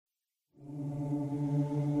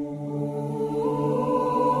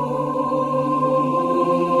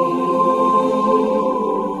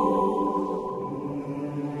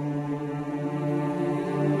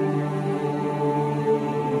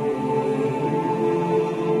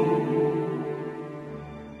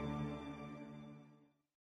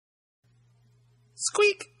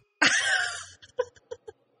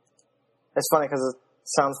It's funny because the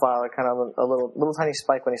sounds file kind of a little tiny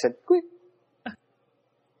spike when he said "squeak."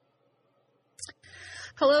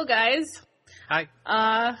 Hello, guys. Hi.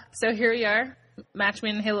 So here we are, Match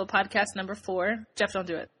Made in Halo podcast number 4. Jeff, don't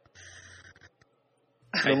do it.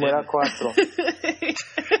 Numero 4.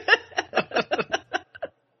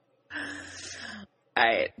 All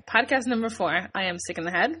right, podcast number 4. I am Sick in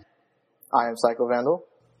the Head. I am Psycho Vandal.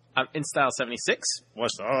 I'm InStyle76.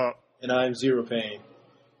 What's up? And I'm Zero Pain.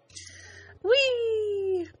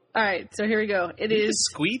 Whee! All right, so here we go. It Did you is... just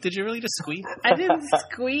squee? Did you really just squee? I didn't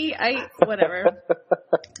squee. Whatever.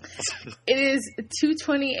 It is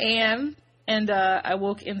 2:20 a.m. and I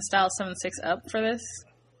woke InStyle76 up for this.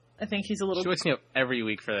 I think he's a little... She wakes me up every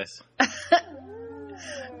week for this.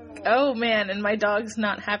 Oh, man, and my dog's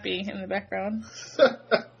not happy in the background.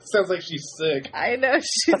 Sounds like she's sick. I know,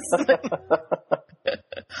 she's like...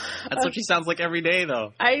 That's what she sounds like every day,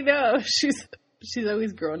 though. I know, she's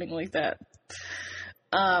always groaning like that.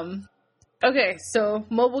 Okay, so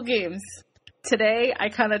mobile games. Today, I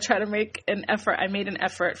kind of try to make an effort. I made an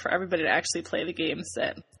effort for everybody to actually play the games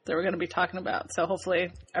that we're going to be talking about. So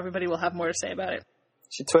hopefully everybody will have more to say about it.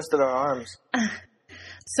 She twisted her arms.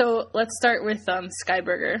 So let's start with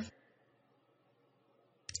Skyburger.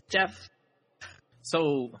 Jeff?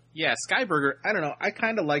 So, yeah, Skyburger, I don't know. I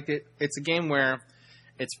kind of liked it. It's a game where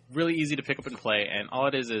it's really easy to pick up and play, and all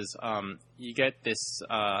it is you get this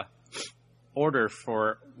order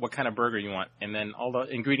for what kind of burger you want, and then all the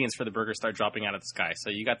ingredients for the burger start dropping out of the sky. So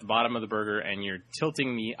you got the bottom of the burger, and you're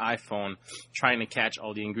tilting the iPhone, trying to catch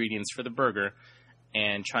all the ingredients for the burger,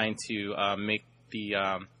 and trying to make the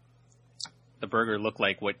burger look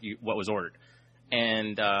like what was ordered.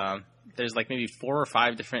 And there's like maybe 4 or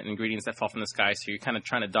 5 different ingredients that fall from the sky, so you're kind of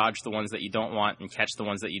trying to dodge the ones that you don't want and catch the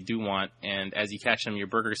ones that you do want. And as you catch them, your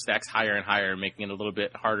burger stacks higher and higher, making it a little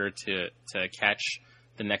bit harder to catch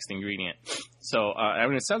the next ingredient. So, I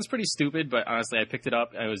mean, it sounds pretty stupid, but honestly, I picked it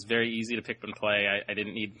up. It was very easy to pick up and play. I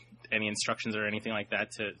didn't need any instructions or anything like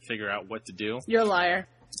that to figure out what to do. You're a liar.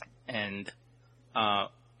 And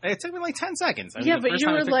it took me like 10 seconds. I mean, the first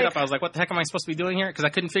time I picked it up, I was like, what the heck am I supposed to be doing here? Because I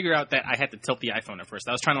couldn't figure out that I had to tilt the iPhone at first.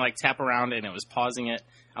 I was trying to like tap around it, and it was pausing it.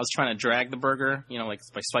 I was trying to drag the burger, like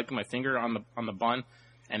by swiping my finger on the bun,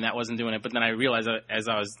 and that wasn't doing it. But then I realized that as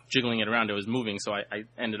I was jiggling it around, it was moving, so I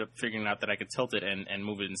ended up figuring out that I could tilt it and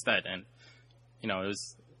move it instead. And, it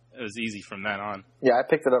was easy from then on. Yeah, I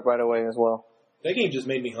picked it up right away as well. That game just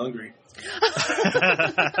made me hungry.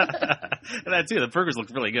 That too. The burgers looked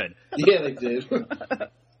really good. Yeah, they did.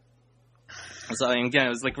 So again, it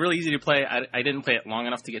was like really easy to play. I didn't play it long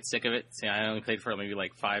enough to get sick of it. So I only played for maybe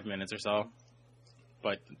like 5 minutes or so.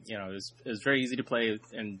 But it was very easy to play,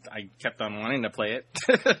 and I kept on wanting to play it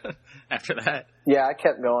after that. Yeah, I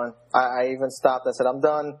kept going. I even stopped. I said I'm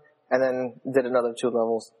done, and then did another 2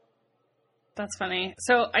 levels. That's funny.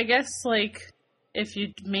 So I guess like if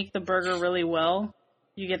you make the burger really well,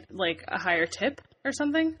 you get like a higher tip or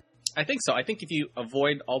something. I think so. I think if you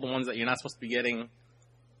avoid all the ones that you're not supposed to be getting,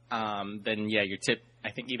 then yeah, your tip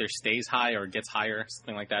I think either stays high or gets higher,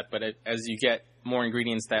 something like that. But as you get more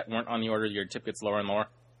ingredients that weren't on the order, your tip gets lower and lower.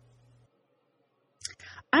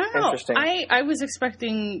 I don't know. I was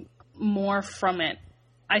expecting more from it.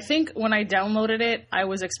 I think when I downloaded it, I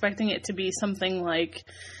was expecting it to be something like,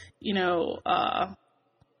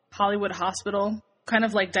 Hollywood Hospital, kind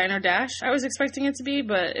of like Diner Dash. I was expecting it to be,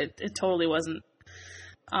 but it totally wasn't.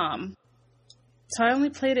 So I only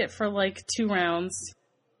played it for like 2 rounds.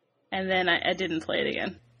 And then I didn't play it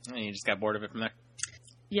again. And you just got bored of it from there?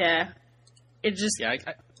 Yeah. It just... Yeah,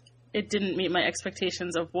 it didn't meet my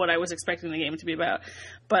expectations of what I was expecting the game to be about.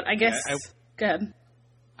 But I guess... Yeah, go ahead.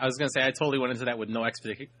 I was going to say, I totally went into that with no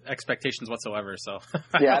expectations whatsoever, so...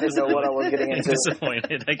 Yeah, I didn't know what I was getting into.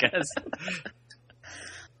 Disappointed, I guess.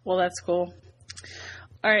 Well, that's cool.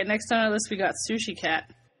 All right, next on our list, we got Sushi Cat.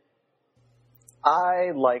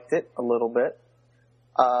 I liked it a little bit.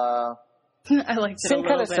 I liked it Seemed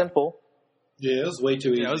kind of simple. Yeah, it was way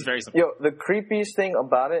too easy. Yeah, it was very simple. Yo, the creepiest thing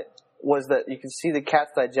about it was that you could see the cat's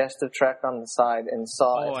digestive tract on the side and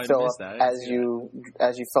saw it fill up as you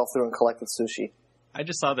fell through and collected sushi. I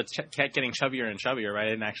just saw the cat getting chubbier and chubbier, right? I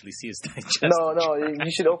didn't actually see his digestive No, you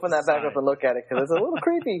should open that back up and look at it, because it's a little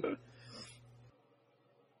creepy.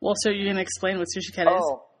 Well, so you're going to explain what Sushi Cat is?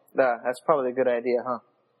 Oh, that's probably a good idea, huh?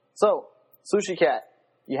 So, Sushi Cat.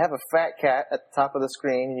 You have a fat cat at the top of the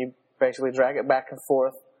screen, and you basically drag it back and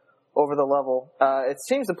forth over the level. It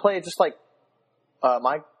seems to play just like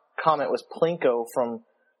my comment was Plinko from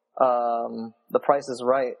The Price is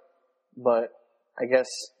Right, but I guess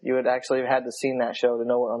you would actually have had to seen that show to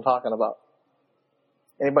know what I'm talking about.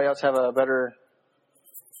 Anybody else have a better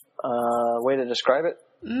way to describe it?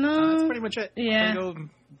 No. That's pretty much it. Yeah. Plingo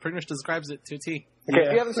pretty much describes it to a T. Okay,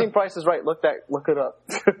 if you haven't seen Price is Right, look it up.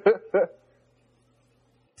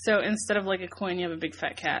 So instead of like a coin, you have a big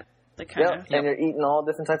fat cat. That kind of. And you're eating all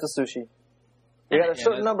different types of sushi. You got a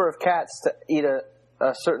certain number of cats to eat a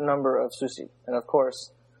certain number of sushi. And of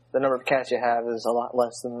course, the number of cats you have is a lot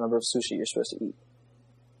less than the number of sushi you're supposed to eat.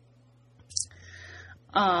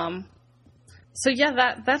 So yeah,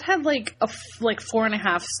 that had like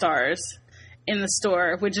 4.5 stars in the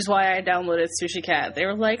store, which is why I downloaded Sushi Cat. They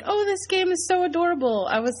were like, "Oh, this game is so adorable."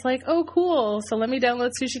 I was like, "Oh, cool." So let me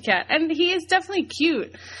download Sushi Cat. And he is definitely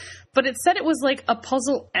cute. But it said it was like a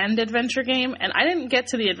puzzle and adventure game, and I didn't get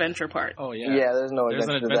to the adventure part. Oh, yeah. Yeah, there's no There's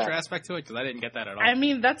an adventure adventure to that. aspect to it, because I didn't get that at all. I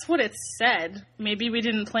mean, that's what it said. Maybe we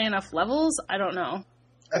didn't play enough levels? I don't know.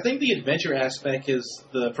 I think the adventure aspect is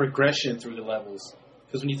the progression through the levels.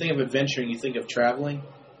 Because when you think of adventuring, you think of traveling.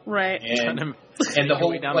 Right. And the Your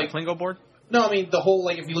whole, way down like, the Plingo board? no, I mean, the whole,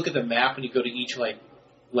 like, if you look at the map and you go to each, like,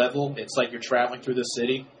 level, it's like you're traveling through the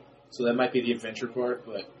city. So that might be the adventure part.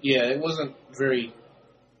 But, yeah, it wasn't very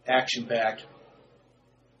action-packed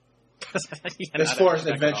as far as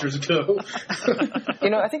adventures go.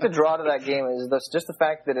 I think the draw to that game is just the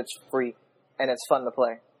fact that it's free and it's fun to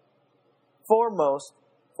play. For most,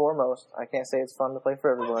 I can't say it's fun to play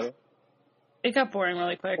for everybody. It got boring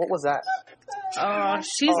really quick. What was that? Oh,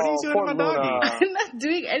 she's... What are you doing poor to my doggy? Luna. I'm not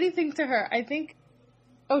doing anything to her. I think...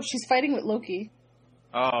 Oh, she's fighting with Loki.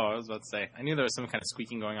 Oh, I was about to say. I knew there was some kind of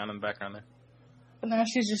squeaking going on in the background there. But now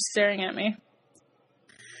she's just staring at me.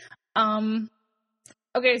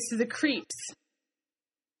 Okay, so the creeps.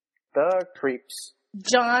 The creeps.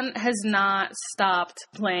 John has not stopped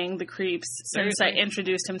playing the creeps since I Seriously?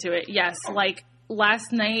 introduced him to it. Yes, like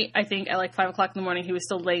last night, I think at like 5 o'clock in the morning, he was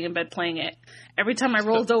still laying in bed playing it. Every time I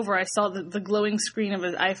rolled over, I saw the glowing screen of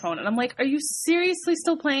his iPhone, and I'm like, "Are you seriously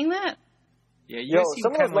still playing that?" Yeah, you Yo, guys seem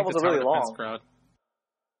some of kind those of like the levels are really tower defense long. crowd.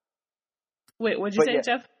 Wait, what'd you But say, yeah.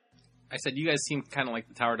 Jeff? I said you guys seem kind of like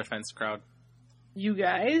the tower defense crowd. You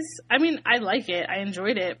guys? I mean, I like it. I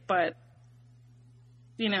enjoyed it, but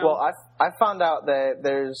Well, I found out that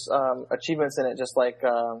there's achievements in it, just like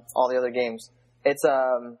all the other games. It's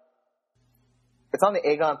on the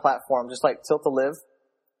Aegon platform, just like Tilt to Live.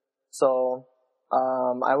 So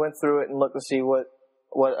I went through it and looked to see what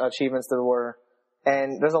achievements there were,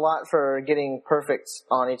 and there's a lot for getting perfect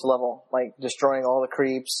on each level, like destroying all the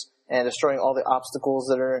creeps and destroying all the obstacles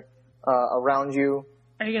that are around you.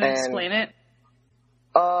 are you going to and- explain it?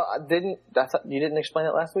 I thought you didn't explain it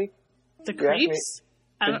last week. The You asked me- creeps?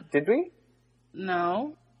 I don't Did we?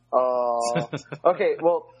 know. Okay,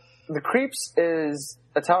 well, the Creeps is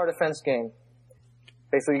a tower defense game.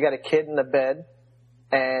 Basically, you got a kid in the bed,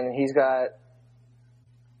 and he's got...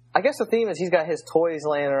 I guess the theme is he's got his toys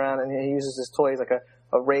laying around, and he uses his toys like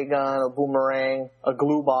a ray gun, a boomerang, a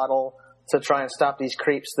glue bottle to try and stop these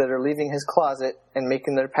creeps that are leaving his closet and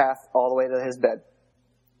making their path all the way to his bed.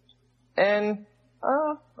 And...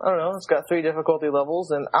 I don't know. It's got 3 difficulty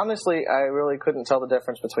levels, and honestly, I really couldn't tell the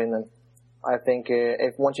difference between them. I think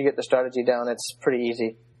if once you get the strategy down, it's pretty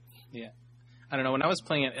easy. Yeah. I don't know. When I was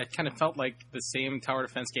playing it, it kind of felt like the same tower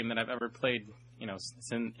defense game that I've ever played, in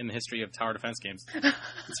the history of tower defense games.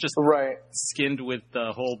 It's just Right. skinned with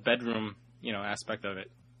the whole bedroom, aspect of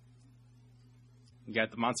it. You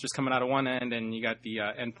got the monsters coming out of one end, and you got the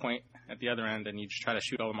end point at the other end, and you just try to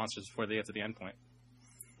shoot all the monsters before they get to the end point.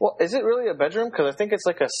 Well, is it really a bedroom? Because I think it's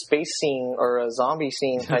like a space scene or a zombie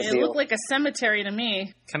scene type It deal. looked like a cemetery to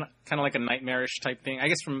me. Kind of like a nightmarish type thing. I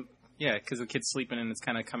guess because the kid's sleeping and it's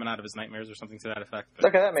kind of coming out of his nightmares or something to that effect. But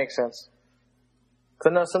Okay, that makes sense.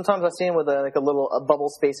 Because no, sometimes I see him with a bubble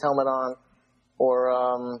space helmet on,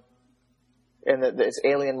 or it's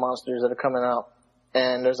alien monsters that are coming out,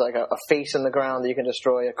 and there's like a face in the ground that you can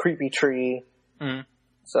destroy, a creepy tree. Mhm.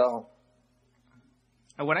 So.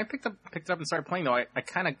 When I picked it up and started playing, though, I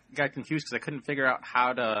kind of got confused because I couldn't figure out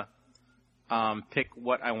how to pick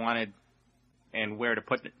what I wanted and where to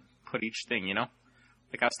put each thing,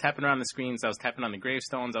 Like, I was tapping around the screens, I was tapping on the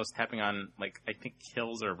gravestones, I was tapping on, like, I think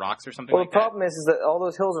hills or rocks or something Well, like the problem is that all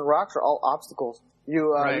those hills and rocks are all obstacles.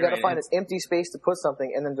 You got to find an empty space to put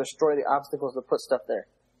something and then destroy the obstacles to put stuff there.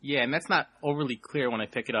 Yeah, and that's not overly clear when I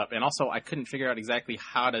pick it up. And also, I couldn't figure out exactly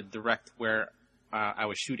how to direct where I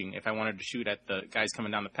was shooting. If I wanted to shoot at the guys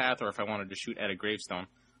coming down the path, or if I wanted to shoot at a gravestone,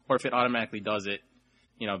 or if it automatically does it,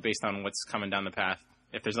 based on what's coming down the path.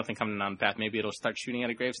 If there's nothing coming down the path, maybe it'll start shooting at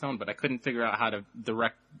a gravestone. But I couldn't figure out how to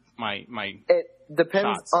direct my. It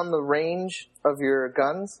depends shots. on the range of your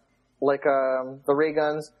guns. Like the ray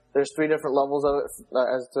guns, there's 3 different levels of it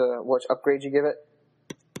as to which upgrade you give it.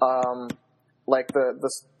 Like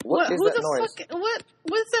what is Who that the noise? fuck?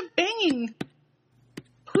 What's that banging?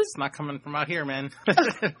 It's not coming from out here, man.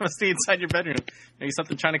 It must be inside your bedroom. Maybe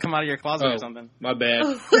something trying to come out of your closet or something. My bad.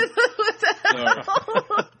 What the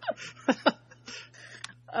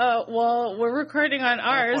hell? Well, we're recording on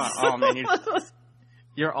ours. Oh, man,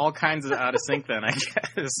 you're all kinds of out of sync then, I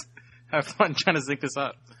guess. Have fun trying to sync this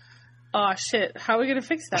up. Oh, shit. How are we going to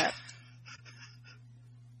fix that?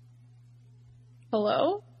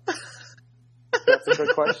 Hello? That's a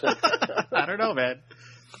good question. I don't know, man.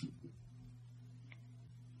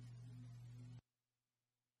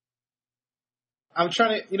 I'm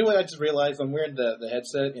trying to. You know what? I just realized I'm wearing the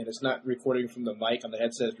headset, and it's not recording from the mic on the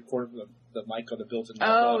headset. It's recording from the mic on the built-in.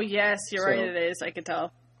 Oh, yes, you're right. It is. I can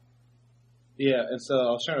tell. Yeah, and so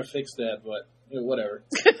I was trying to fix that, but whatever.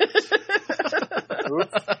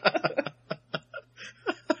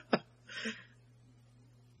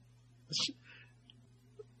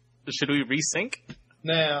 Should we resync?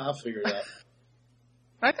 Nah, I'll figure it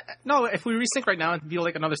out. No, if we resync right now, it'd be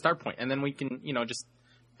like another start point, and then we can, just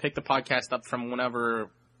pick the podcast up from whenever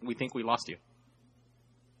we think we lost you.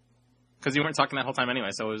 Because you weren't talking that whole time anyway,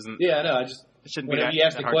 so it wasn't. Yeah, I know. It shouldn't whenever be you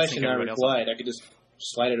asked the hard to question, sync I everybody else replied. I could just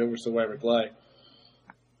slide it over so I reply.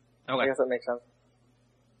 Okay. I guess that makes sense.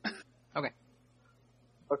 Okay.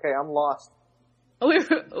 Okay, I'm lost. We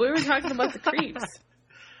were talking about the creeps.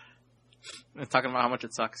 We're talking about how much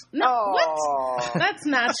it sucks. No, what? That's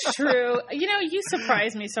not true. You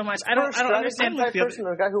surprise me so much. I don't understand. Type person,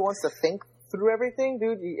 a guy who wants to think through everything,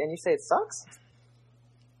 dude, and you say it sucks?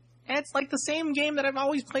 It's like the same game that I've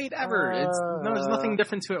always played ever. There's nothing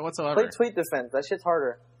different to it whatsoever. Play Tweet Defense. That shit's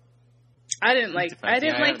harder. I didn't like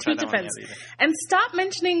Tweet Defense. And stop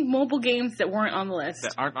mentioning mobile games that weren't on the list.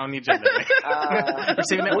 That aren't on the agenda. We're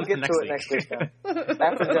saving that we'll get next to week. it next week then.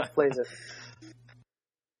 After Jeff plays it.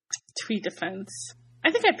 Tweet Defense.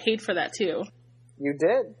 I think I paid for that too. You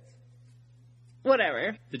did.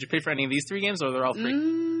 Whatever. Did you pay for any of these 3 games, or they're all free?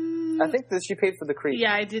 I think that she paid for the creeps.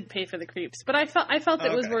 Yeah, I did pay for the creeps, but I felt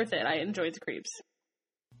it was worth it. I enjoyed the creeps.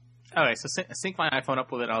 Okay, so sync my iPhone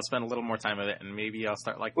up with it. I'll spend a little more time with it, and maybe I'll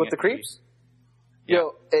start liking with it. The creeps? Yeah.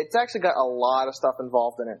 Yo, it's actually got a lot of stuff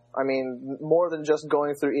involved in it. I mean, more than just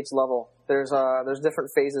going through each level. There's different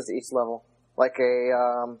phases to each level. Like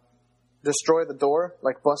a destroy the door,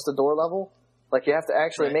 like bust the door level. Like you have to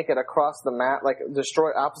actually make it across the map, like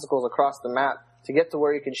destroy obstacles across the map to get to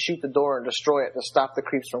where you can shoot the door and destroy it to stop the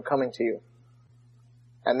creeps from coming to you.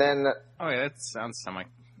 And then... Oh, yeah, that sounds semi...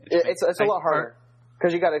 It's a lot harder.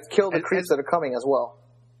 Because you got to kill the creeps that are coming as well.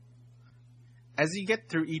 As you get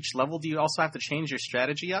through each level, do you also have to change your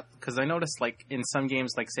strategy up? Because I noticed, like, in some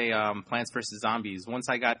games, like, say, Plants vs. Zombies, once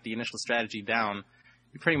I got the initial strategy down,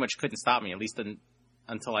 you pretty much couldn't stop me, at least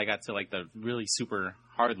until I got to, like, the really super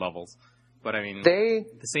hard levels. But, I mean, the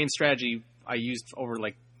same strategy I used over,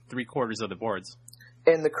 like, 3/4 of the boards.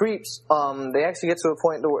 And the creeps, they actually get to a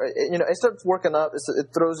point where, it starts working up. It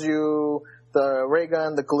throws you the ray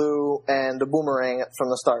gun, the glue, and the boomerang from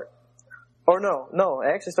the start. Or no, it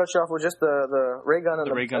actually starts you off with just the ray gun and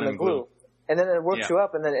the glue. And then it works you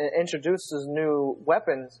up, and then it introduces new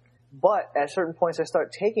weapons. But at certain points, they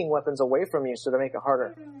start taking weapons away from you, so they make it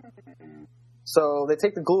harder. So they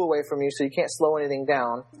take the glue away from you, so you can't slow anything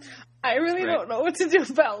down. I really don't know what to do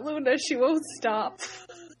about Luna. She won't stop.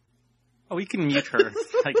 Oh, we can mute her,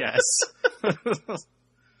 I guess.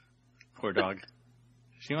 Poor dog.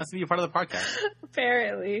 She wants to be a part of the podcast.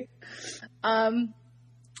 Apparently.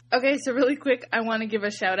 Okay, so really quick, I want to give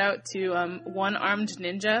a shout out to One Armed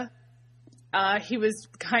Ninja. He was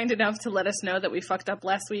kind enough to let us know that we fucked up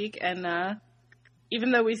last week, and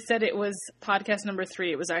even though we said it was podcast number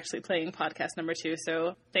 3, it was actually playing podcast number 2.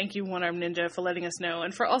 So thank you, One Armed Ninja, for letting us know,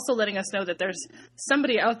 and for also letting us know that there's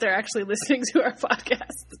somebody out there actually listening to our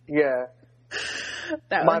podcast. Yeah.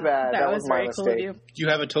 My bad. That was my very mistake. cool of you. You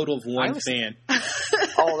have a total of 1 fan.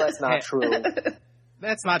 Oh, that's not true.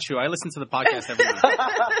 That's not true. I listen to the podcast every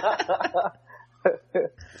week.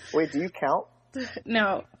 Wait, do you count?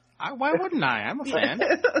 No. Why wouldn't I? I'm a fan.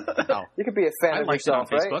 Oh. You could be a fan of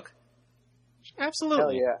yourself, it on Facebook. Right?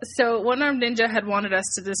 Absolutely. Hell yeah. So One Armed Ninja had wanted us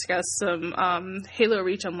to discuss some Halo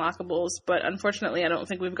Reach unlockables, but unfortunately I don't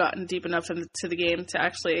think we've gotten deep enough into the game to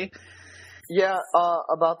actually... Yeah,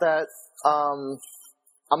 about that, I'm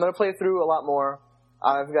going to play through a lot more.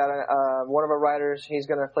 I've got one of our writers, he's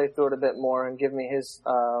going to play through it a bit more and give me his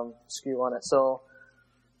skew on it. So,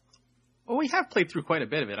 well, we have played through quite a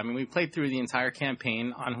bit of it. I mean, we played through the entire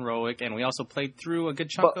campaign on Heroic, and we also played through a good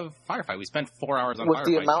chunk of Firefight. We spent 4 hours on Firefight. With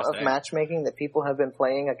the amount of matchmaking that people have been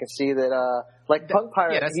playing, I can see that, Punk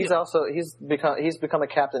Pirate, he's become a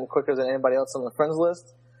captain quicker than anybody else on the friends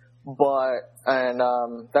list. But, I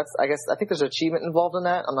think there's an achievement involved in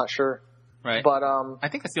that. I'm not sure. Right. But I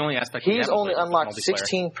think that's the only aspect. he's only unlocked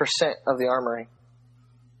 16% of the armory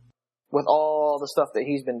with all the stuff that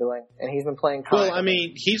he's been doing, and he's been playing. Well, I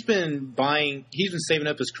mean, he's been saving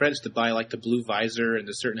up his credits to buy like the blue visor and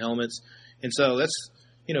the certain helmets, and so that's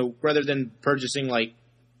rather than purchasing like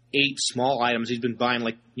 8 small items, he's been buying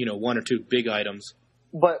like 1 or 2 big items.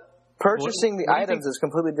 But purchasing the items is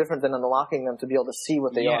completely different than unlocking them to be able to see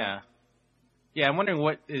what they are. Yeah, I'm wondering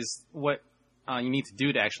what you need to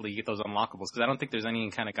do to actually get those unlockables, because I don't think there's any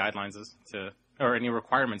kind of guidelines or any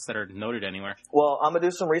requirements that are noted anywhere. Well, I'm gonna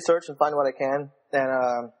do some research and find what I can,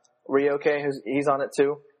 and Ryoke, he's on it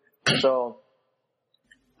too, so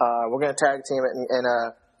we're gonna tag team it, and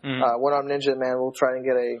One Armed Ninja Man, we'll try and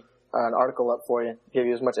get an article up for you, give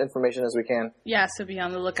you as much information as we can. Yeah, so be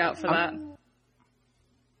on the lookout for that.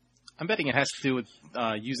 I'm betting it has to do with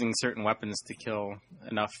using certain weapons to kill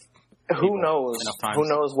enough. Who knows? Who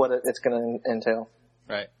knows what it's going to entail?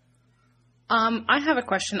 Right. I have a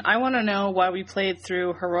question. I want to know why we played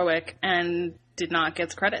through Heroic and did not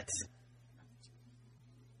get credits.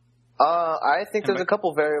 I think there's a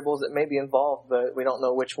couple variables that may be involved, but we don't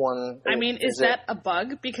know which one. I mean, is that a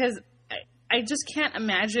bug? Because I just can't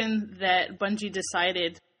imagine that Bungie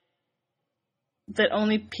decided that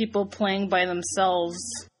only people playing by themselves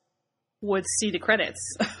would see the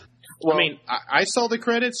credits. Well, I mean, I saw the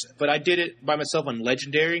credits, but I did it by myself on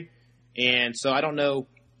Legendary, and so I don't know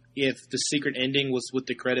if the secret ending was with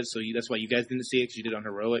the credits, so that's why you guys didn't see it, because you did it on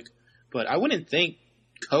Heroic. But I wouldn't think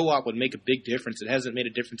co-op would make a big difference. It hasn't made a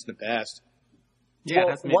difference in the past. Yeah,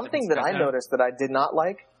 well, one thing that I noticed that I did not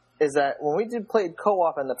like is that when we played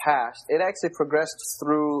co-op in the past, it actually progressed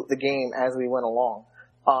through the game as we went along.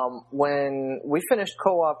 When we finished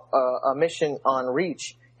co-op a mission on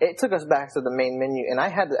Reach, it took us back to the main menu, and I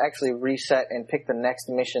had to actually reset and pick the next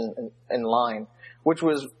mission in line, which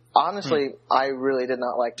was, honestly, I really did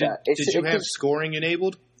not like that. Did you have scoring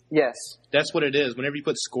enabled? Yes. That's what it is. Whenever you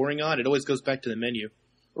put scoring on, it always goes back to the menu.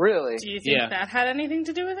 Really? Do you think that had anything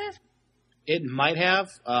to do with it? It might have.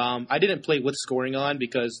 I didn't play with scoring on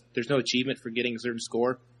because there's no achievement for getting a certain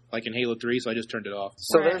score, like in Halo 3, so I just turned it off.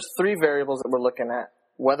 So there's 3 variables that we're looking at.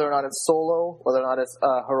 Whether or not it's solo, whether or not it's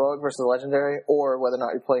heroic versus legendary, or whether or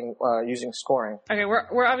not you're playing using scoring. Okay,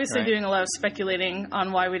 we're obviously doing a lot of speculating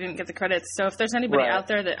on why we didn't get the credits. So if there's anybody out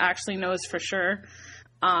there that actually knows for sure,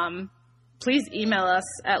 please email us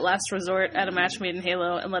at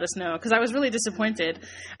lastresort@amatchmadeinhalo and let us know. Because I was really disappointed.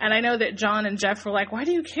 And I know that John and Jeff were like, why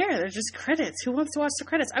do you care? They're just credits. Who wants to watch the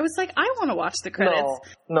credits? I was like, I want to watch the credits.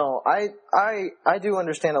 No, I do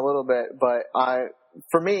understand a little bit, but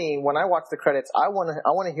for me, when I watch the credits, I want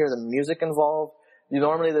to hear the music involved.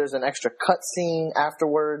 Normally, there's an extra cutscene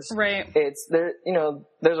afterwards. Right. It's there.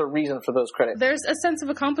 There's a reason for those credits. There's a sense of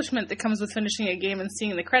accomplishment that comes with finishing a game and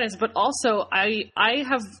seeing the credits. But also, I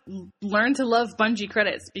have learned to love Bungie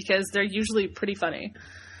credits because they're usually pretty funny.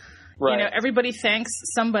 Right. Everybody thanks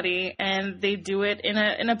somebody, and they do it in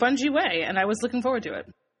a Bungie way, and I was looking forward to it.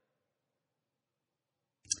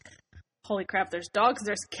 Holy crap, there's dogs,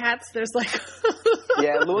 there's cats, there's like...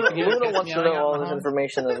 Yeah, Luna wants to know all this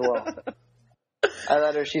information as well.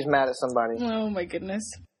 Either she's mad at somebody. Oh my goodness.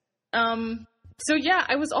 So yeah,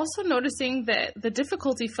 I was also noticing that the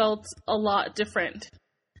difficulty felt a lot different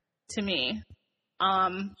to me.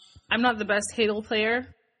 I'm not the best Halo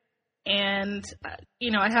player, and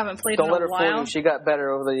I haven't played in a while. Don't let her fool you. She got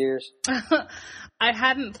better over the years. I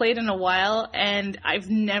hadn't played in a while, and I've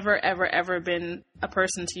never, ever, ever been a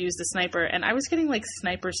person to use the sniper, and I was getting, like,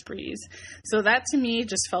 sniper sprees. So that, to me,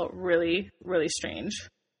 just felt really, really strange.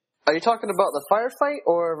 Are you talking about the firefight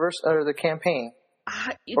or the campaign?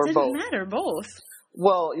 It didn't matter, both.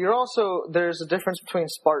 Well, there's a difference between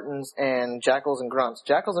Spartans and Jackals and Grunts.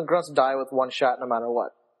 Jackals and Grunts die with one shot no matter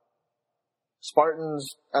what.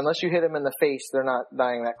 Spartans, unless you hit them in the face, they're not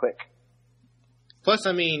dying that quick. Plus,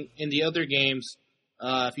 I mean, in the other games,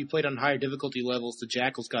 if you played on higher difficulty levels, the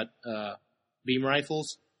Jackals got beam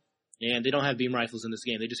rifles, and they don't have beam rifles in this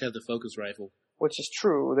game. They just have the focus rifle. Which is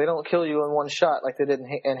true. They don't kill you in one shot like they did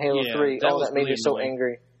in Halo 3. That made me so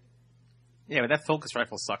angry. Yeah, but that focus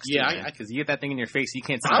rifle sucks too, because you get that thing in your face, you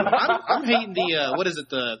can't see it. I'm hating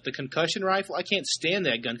the concussion rifle. I can't stand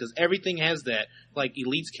that gun because everything has that. Like,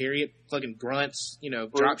 elites carry it, fucking grunts,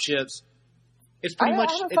 drop ships. It's pretty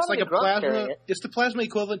much, it's like a plasma, it's the plasma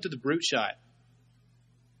equivalent to the brute shot.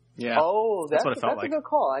 Yeah. Oh, that's what it felt like. That's a good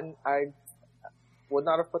call. I would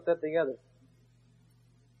not have put that together.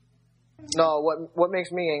 No, what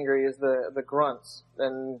makes me angry is the grunts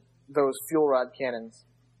and those fuel rod cannons.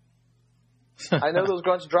 I know those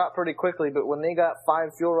grunts drop pretty quickly, but when they got 5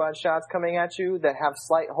 fuel rod shots coming at you that have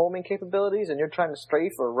slight homing capabilities and you're trying to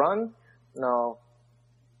strafe or run, no.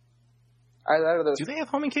 Either those, Do they have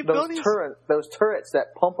homing capabilities? those turrets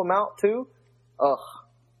that pump them out too. Ugh.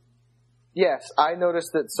 Yes, I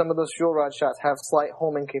noticed that some of those fuel rod shots have slight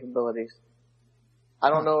homing capabilities. I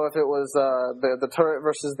don't know if it was the turret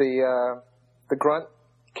versus the grunt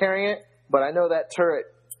carrying it, but I know that turret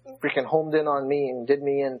freaking homed in on me and did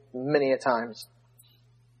me in many a times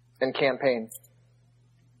in campaign.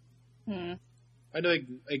 I know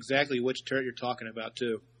exactly which turret you're talking about,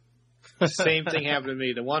 too. Same thing happened to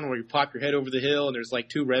me. The one where you pop your head over the hill and there's like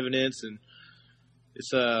 2 revenants and it's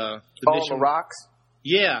the mission. The rocks?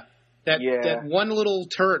 Yeah. That one little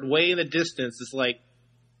turret way in the distance is like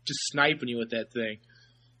just sniping you with that thing.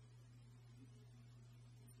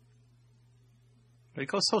 But it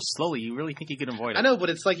goes so slowly, you really think you can avoid it. I know, but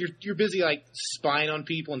it's like you're busy like spying on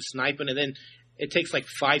people and sniping, and then it takes like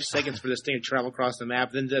 5 seconds for this thing to travel across the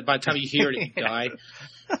map. Then by the time you hear it, you die.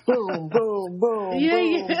 Boom, boom, boom, boom,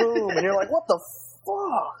 boom. And you're like, what the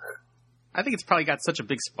fuck? I think it's probably got such a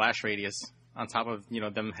big splash radius on top of,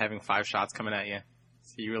 them having 5 shots coming at you.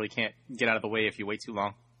 So you really can't get out of the way if you wait too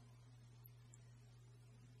long.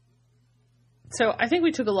 So I think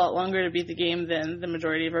we took a lot longer to beat the game than the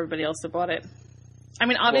majority of everybody else that bought it. I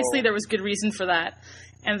mean, obviously there was good reason for that.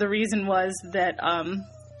 And the reason was that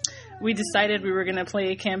we decided we were going to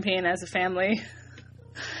play a campaign as a family.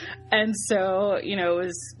 And so, it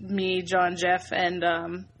was me, John, Jeff, and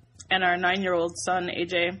our 9-year-old son,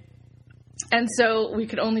 AJ. And so we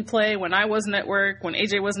could only play when I wasn't at work, when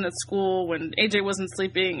AJ wasn't at school, when AJ wasn't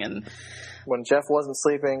sleeping, and when Jeff wasn't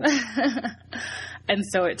sleeping. And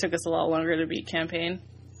so it took us a lot longer to beat campaign.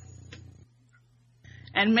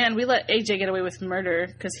 And man, we let AJ get away with murder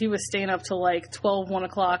because he was staying up till like 12, 1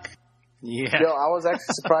 o'clock. Yeah. Yo, I was actually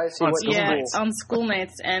surprised he went to school. Yeah, on school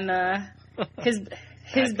nights. And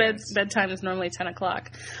his bedtime is normally 10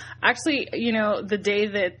 o'clock. Actually, the day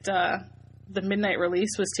that the midnight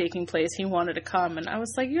release was taking place, he wanted to come. And I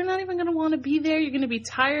was like, you're not even going to want to be there. You're going to be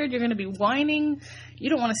tired. You're going to be whining. You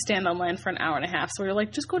don't want to stand online for an hour and a half. So we were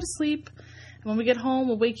like, just go to sleep. And when we get home,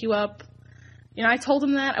 we'll wake you up. I told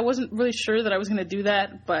him that. I wasn't really sure that I was going to do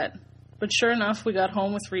that, but sure enough, we got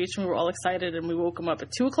home with Reach, and we were all excited, and we woke him up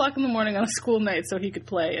at 2 o'clock in the morning on a school night so he could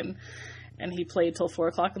play, and he played till 4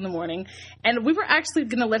 o'clock in the morning. And we were actually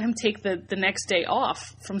going to let him take the next day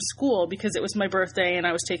off from school because it was my birthday, and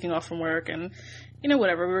I was taking off from work, and,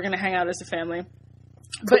 whatever. We were going to hang out as a family.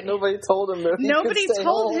 But nobody told him that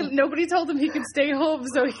Nobody told him he could stay home,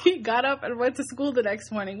 so he got up and went to school the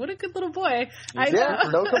next morning. What a good little boy. I know.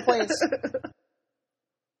 No complaints.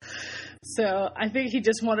 So I think he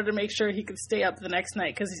just wanted to make sure he could stay up the next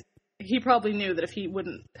night because he probably knew that if he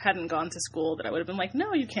hadn't gone to school that I would have been like,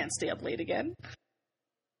 no, you can't stay up late again.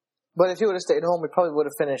 But if he would have stayed home, we probably would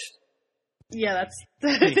have finished. Yeah,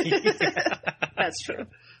 that's true.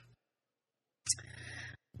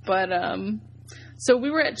 But so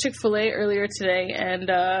we were at Chick-fil-A earlier today, and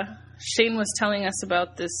Shane was telling us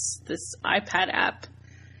about this iPad app.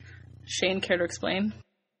 Shane, care to explain?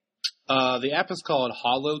 The app is called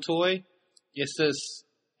Hollow Toy. It's this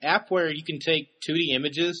app where you can take 2D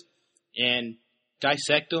images and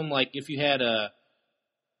dissect them. Like if you had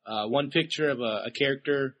one picture of a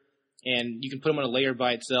character, and you can put them on a layer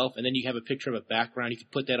by itself, and then you have a picture of a background. You can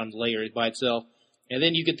put that on the layer by itself, and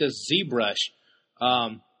then you get this ZBrush,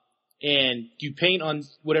 and you paint on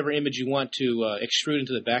whatever image you want to extrude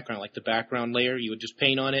into the background, like the background layer. You would just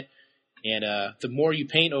paint on it, and the more you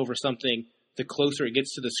paint over something, the closer it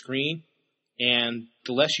gets to the screen, and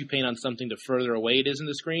the less you paint on something, the further away it is in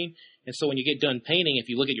the screen. And so when you get done painting, if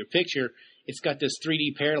you look at your picture, it's got this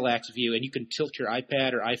 3D parallax view, and you can tilt your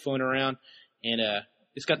iPad or iPhone around, and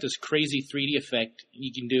it's got this crazy 3D effect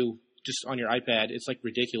you can do just on your iPad. It's like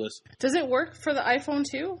ridiculous. Does it work for the iPhone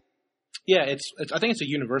too? Yeah, I think it's a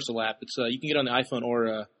universal app. It's you can get it on the iPhone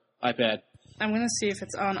or iPad. I'm going to see if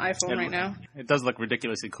it's on iPhone right now. It does look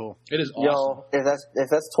ridiculously cool. It is awesome. Yo, if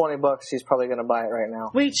that's $20, he's probably going to buy it right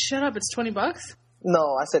now. Wait, shut up. It's $20?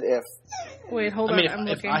 No, I said if. Wait, hold on. I'm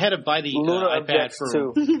looking. If I had to buy the iPad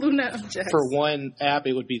for one app,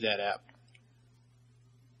 it would be that app.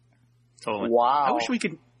 Totally. Wow. I wish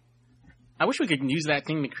we could use that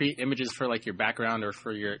thing to create images for like your background or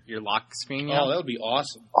for your lock screen. Oh, that would be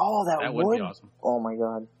awesome. Oh, that would be awesome. Oh my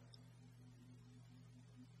god.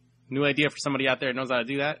 New idea for somebody out there who knows how to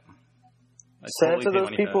do that. Send it to those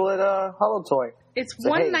people at Hollow Toy. It's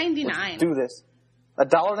 $1.99. Let's do this.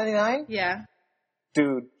 $1.99? Yeah.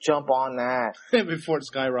 Dude, jump on that. Before it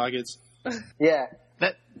skyrockets. Yeah.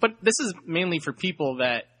 But this is mainly for people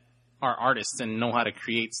that are artists and know how to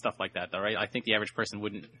create stuff like that, though, right? I think the average person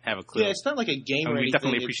wouldn't have a clue. Yeah, it's not like a game or anything. We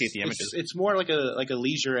definitely appreciate the images. It's more like a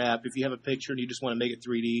leisure app if you have a picture and you just want to make it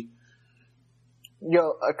 3D.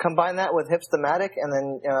 combine that with Hipstamatic, and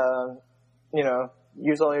then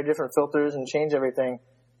use all your different filters and change everything,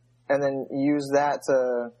 and then use that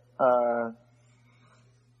to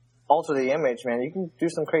alter the image. Man, you can do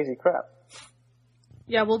some crazy crap.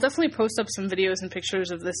 Yeah, we'll definitely post up some videos and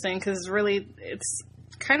pictures of this thing because really, it's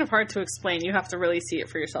kind of hard to explain. You have to really see it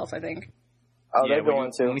for yourself, I think. Oh, they're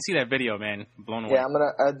going to. When we see that video, man, blown away. Yeah, I'm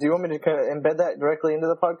gonna. Do you want me to kind of embed that directly into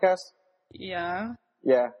the podcast? Yeah.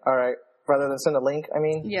 Yeah. All right. Rather than send a link, I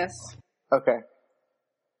mean. Yes. Okay.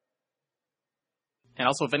 And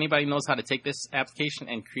also, if anybody knows how to take this application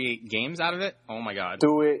and create games out of it, oh my god,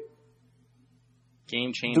 Do it.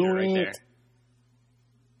 game changer right there.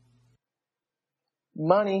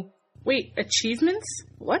 Money. Wait, achievements?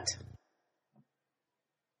 What?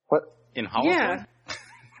 What? In Hollow? Yeah.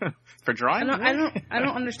 For drawing? I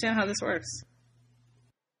don't understand how this works.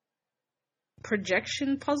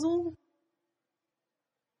 Projection puzzle?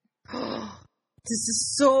 This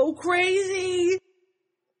is so crazy.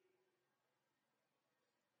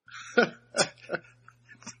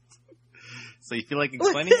 So you feel like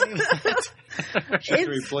explaining it?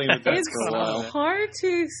 It's hard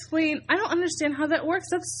to explain. I don't understand how that works.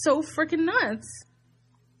 That's so freaking nuts.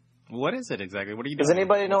 What is it exactly? What are you doing? Does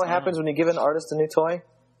anybody know what happens when you give an artist a new toy?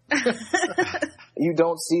 You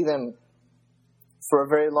don't see them for a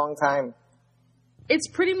very long time. It's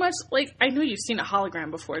pretty much like, I know you've seen a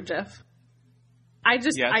hologram before, Jeff. I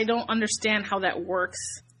don't understand how that works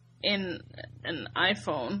in an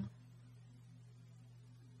iPhone.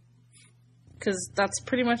 Because that's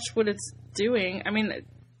pretty much what it's doing. I mean...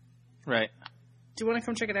 Right. Do you want to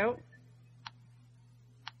come check it out?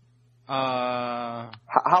 How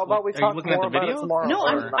about we talk more about it tomorrow? No,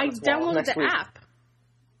 I downloaded the app.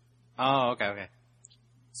 Oh, okay.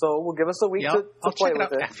 So we'll give us a week to play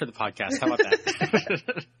with it. After the podcast. How about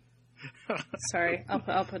that? Sorry,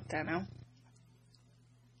 I'll put that now.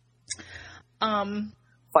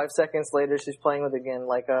 5 seconds later, she's playing with it again,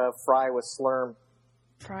 like Fry with Slurm.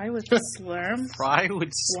 Fry with Slurm? Fry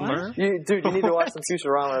with Slurm? Dude, you need to watch some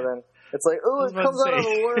Futurama then. It's like, oh, it comes out of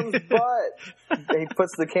a worm's butt. And he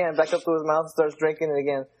puts the can back up to his mouth and starts drinking it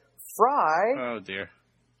again. Fry? Oh, dear.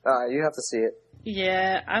 You have to see it.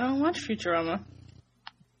 Yeah, I don't watch Futurama.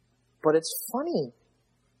 But it's funny.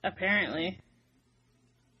 Apparently.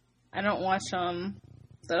 I don't watch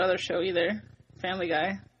that other show either, Family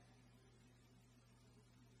Guy.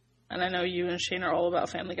 And I know you and Shane are all about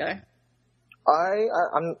Family Guy.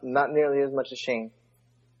 I'm not nearly as much as Shane.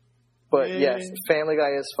 But yes, Family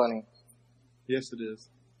Guy is funny. Yes, it is.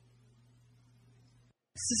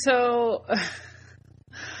 So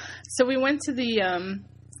we went to the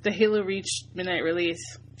Halo Reach midnight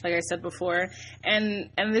release, like I said before, and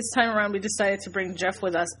this time around we decided to bring Jeff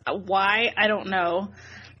with us. Why? I don't know.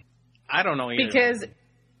 I don't know either. Because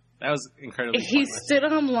that was incredibly he pointless. stood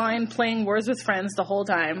online playing Words with Friends the whole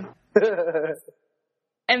time,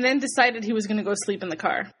 and then decided he was going to go sleep in the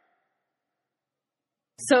car.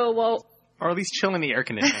 So, or at least chill in the air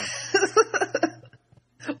conditioning.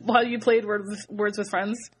 While you played Words with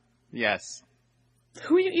Friends? Yes.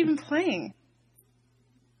 Who are you even playing?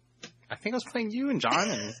 I think I was playing you and John.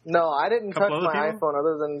 And no, I didn't touch my people? iPhone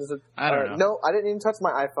other than... I don't know. No, I didn't even touch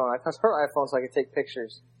my iPhone. I touched her iPhone so I could take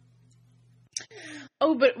pictures.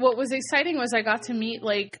 Oh, but what was exciting was I got to meet,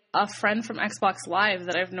 like, a friend from Xbox Live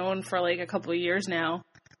that I've known for, like, a couple of years now.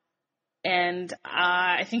 And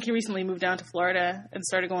I think he recently moved down to Florida and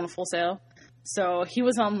started going to Full Sail. So he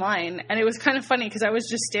was online, and it was kind of funny because I was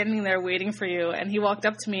just standing there waiting for you, and he walked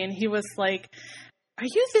up to me, and he was like, "Are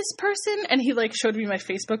you this person?" And he, like, showed me my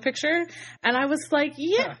Facebook picture, and I was like,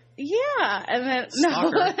 yeah. And then,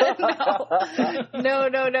 no.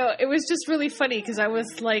 It was just really funny because I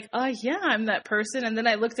was like, yeah, I'm that person. And then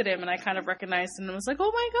I looked at him, and I kind of recognized him, and I was like,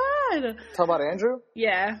 oh, my God. Talk about Andrew?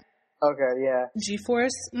 Yeah. Okay, yeah.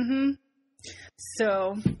 G-Force. Mm-hmm.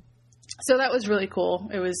 So that was really cool.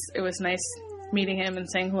 It was nice meeting him and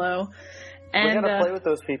saying hello. And we gotta play with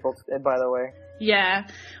those people, by the way. Yeah.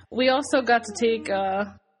 We also got to take,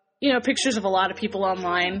 pictures of a lot of people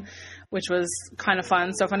online, which was kind of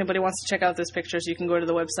fun. So if anybody wants to check out those pictures, you can go to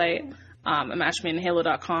the website,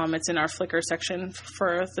 AMMIH.com. It's in our Flickr section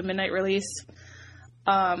for the midnight release.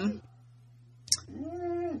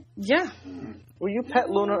 Yeah. Will you pet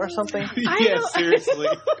Luna or something? Yeah, seriously.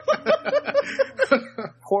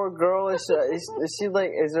 Poor girl. Is she like?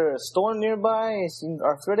 Is there a storm nearby? Is she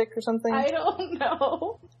arthritic or something? I don't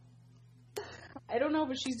know.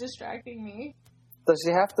 But she's distracting me. Does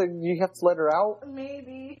she have to? You have to let her out?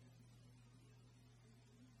 Maybe.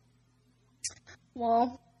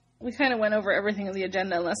 Well, we kind of went over everything on the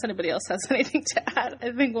agenda. Unless anybody else has anything to add,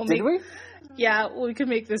 I think we'll make. Did we? Yeah, we could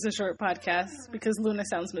make this a short podcast because Luna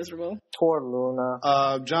sounds miserable. Poor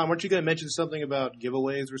Luna. John, weren't you going to mention something about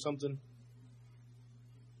giveaways or something?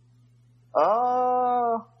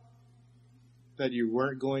 That you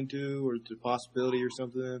weren't going to, or the possibility or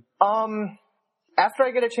something? After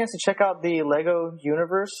I get a chance to check out the Lego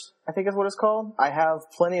Universe, I think is what it's called, I have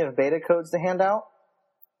plenty of beta codes to hand out.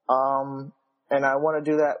 And I want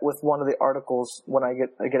to do that with one of the articles when I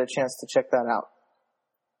get a chance to check that out.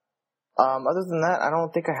 Other than that, I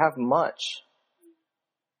don't think I have much.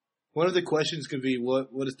 One of the questions could be, what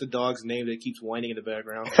is the dog's name that keeps whining in the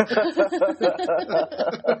background?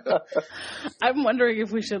 I'm wondering if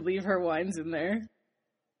we should leave her whines in there.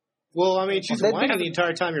 Well, I mean, she's whining the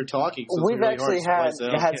entire time you're talking. So we've really actually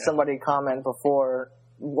had somebody comment before.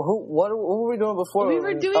 What were we doing before? We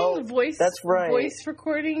were doing voice. That's right. Voice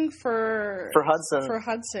recording for Hudson. For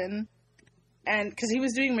Hudson, and because he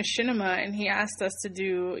was doing Machinima, and he asked us to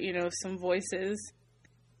do some voices,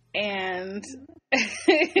 and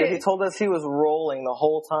he told us he was rolling the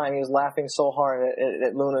whole time. He was laughing so hard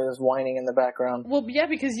at Luna's whining in the background. Well, yeah,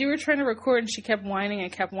 because you were trying to record, and she kept whining,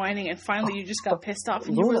 and finally you just got pissed off,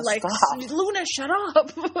 and you were like, stop. "Luna, shut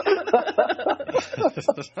up!"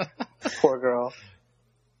 Poor girl.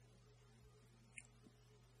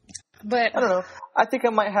 But I don't know. I think I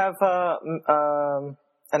might have an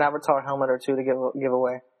Avatar helmet or two to give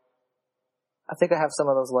away. I think I have some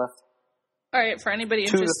of those left. All right, for anybody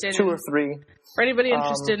interested, two or three. For anybody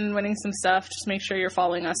interested in winning some stuff, just make sure you're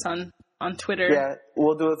following us on Twitter. Yeah,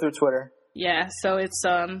 we'll do it through Twitter. Yeah, so it's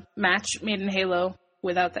Match Made in Halo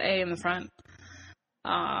without the A in the front.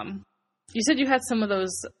 You said you had some of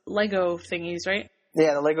those Lego thingies, right?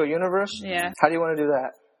 Yeah, the Lego Universe. Yeah. How do you want to do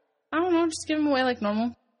that? I don't know. Just give them away like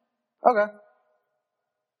normal. Okay.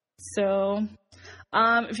 So,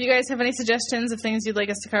 if you guys have any suggestions of things you'd like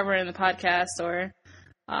us to cover in the podcast or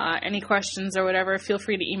any questions or whatever, feel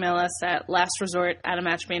free to email us at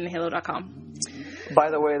lastresort@amatchmadeinhalo.com. By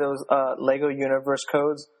the way, those Lego Universe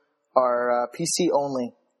codes are PC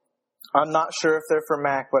only. I'm not sure if they're for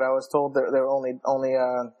Mac, but I was told they're only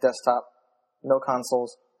desktop, no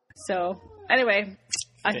consoles. So, anyway,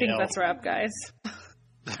 I think that's a wrap, guys.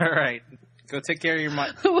 All right. Go take care of your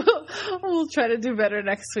mind. We'll try to do better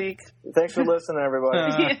next week. Thanks for listening, everybody.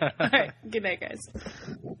 Yeah. All right. Good night, guys.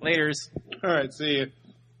 Laters. All right. See you.